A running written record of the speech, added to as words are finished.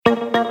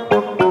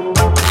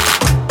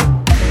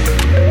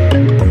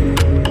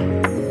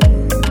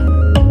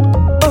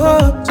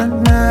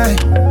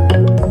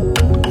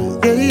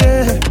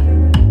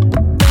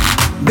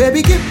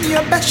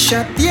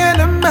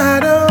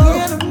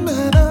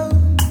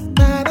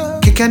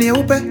Can you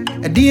open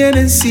a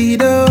DNC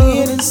though?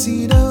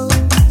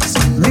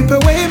 Me per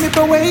way,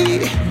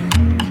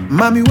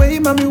 mommy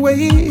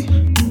way.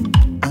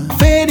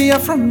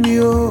 Fade from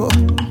you,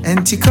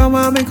 and to come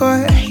on me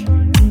go.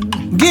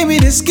 Give me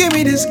this, give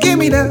me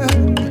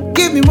that,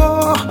 give me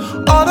more.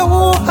 All the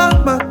whole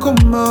have my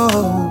come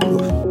on,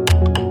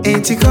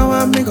 and to come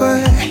on me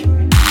go.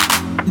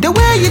 The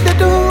way you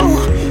do,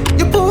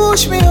 you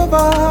push me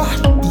over,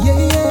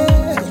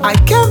 yeah. I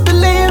can't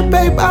believe,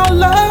 babe, our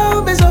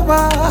love is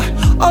over.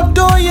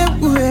 Although you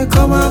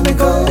come on me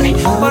go,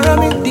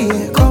 Marami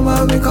dear, come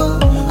on me go,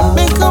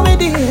 make me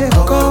dear,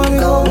 come on me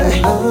go,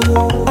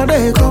 oh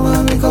they come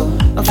on me go.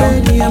 I'm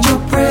ready, I'm your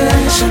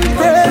pressure.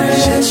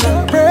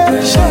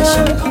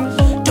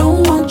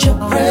 Don't want your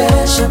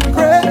pressure.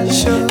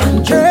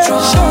 And your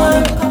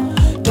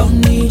drama. Don't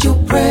need your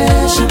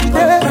pressure.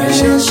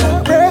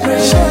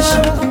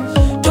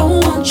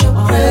 Don't want your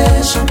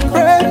pressure.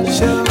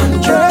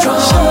 And your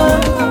drama.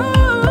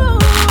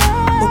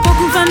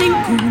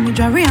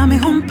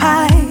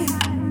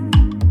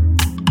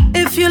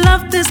 If you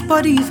love this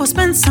body, for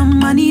spend some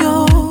money,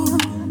 oh.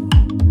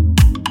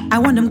 I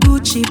want them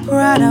Gucci,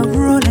 Prada,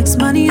 Rolex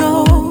money,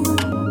 oh.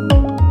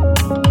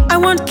 I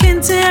want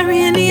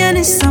Kinteri and the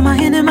any summer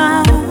in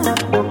my.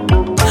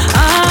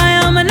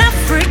 I am an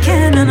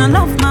African and I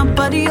love my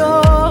body,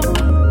 oh.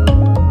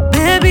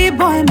 Baby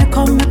boy, me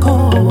call.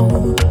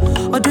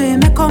 Or do you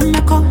me call?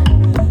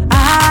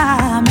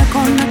 Ah, me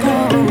call.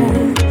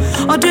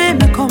 Or do you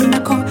me call?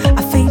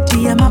 I fade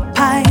to my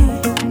pie.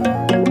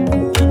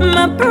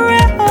 M'abr3.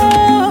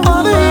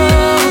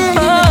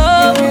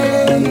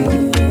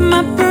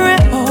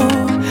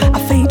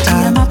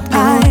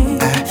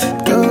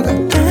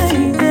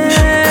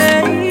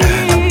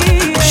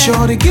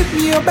 Shorty, give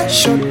me your best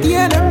shot,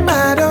 yeah, the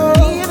matter.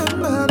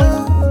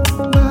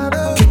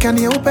 Can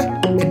you open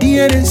a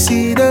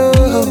DNC though?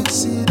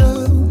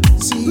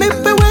 Me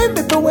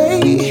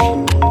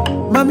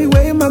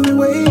away, mommy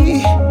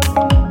way.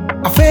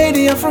 I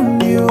fade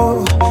from you,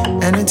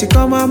 and then to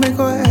come on me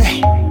go.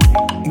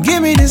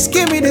 Give me this,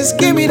 give me that,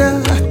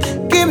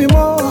 give me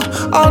more.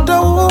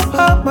 Although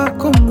have my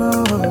come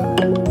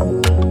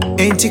on,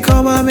 ain't you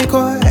come on me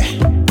go.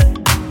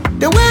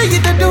 The way you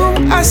do,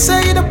 I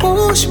say you to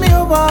push me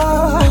over,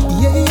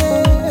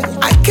 yeah.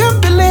 I can't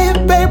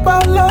believe, babe,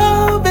 our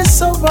love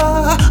is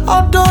over.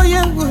 Although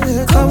you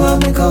come on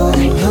me go,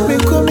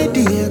 me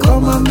dear,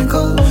 come on me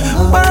go,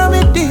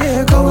 me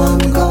dear, come on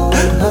me go,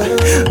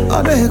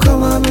 oh they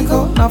come on me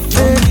go. Now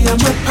fairly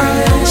I'm a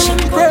pressure.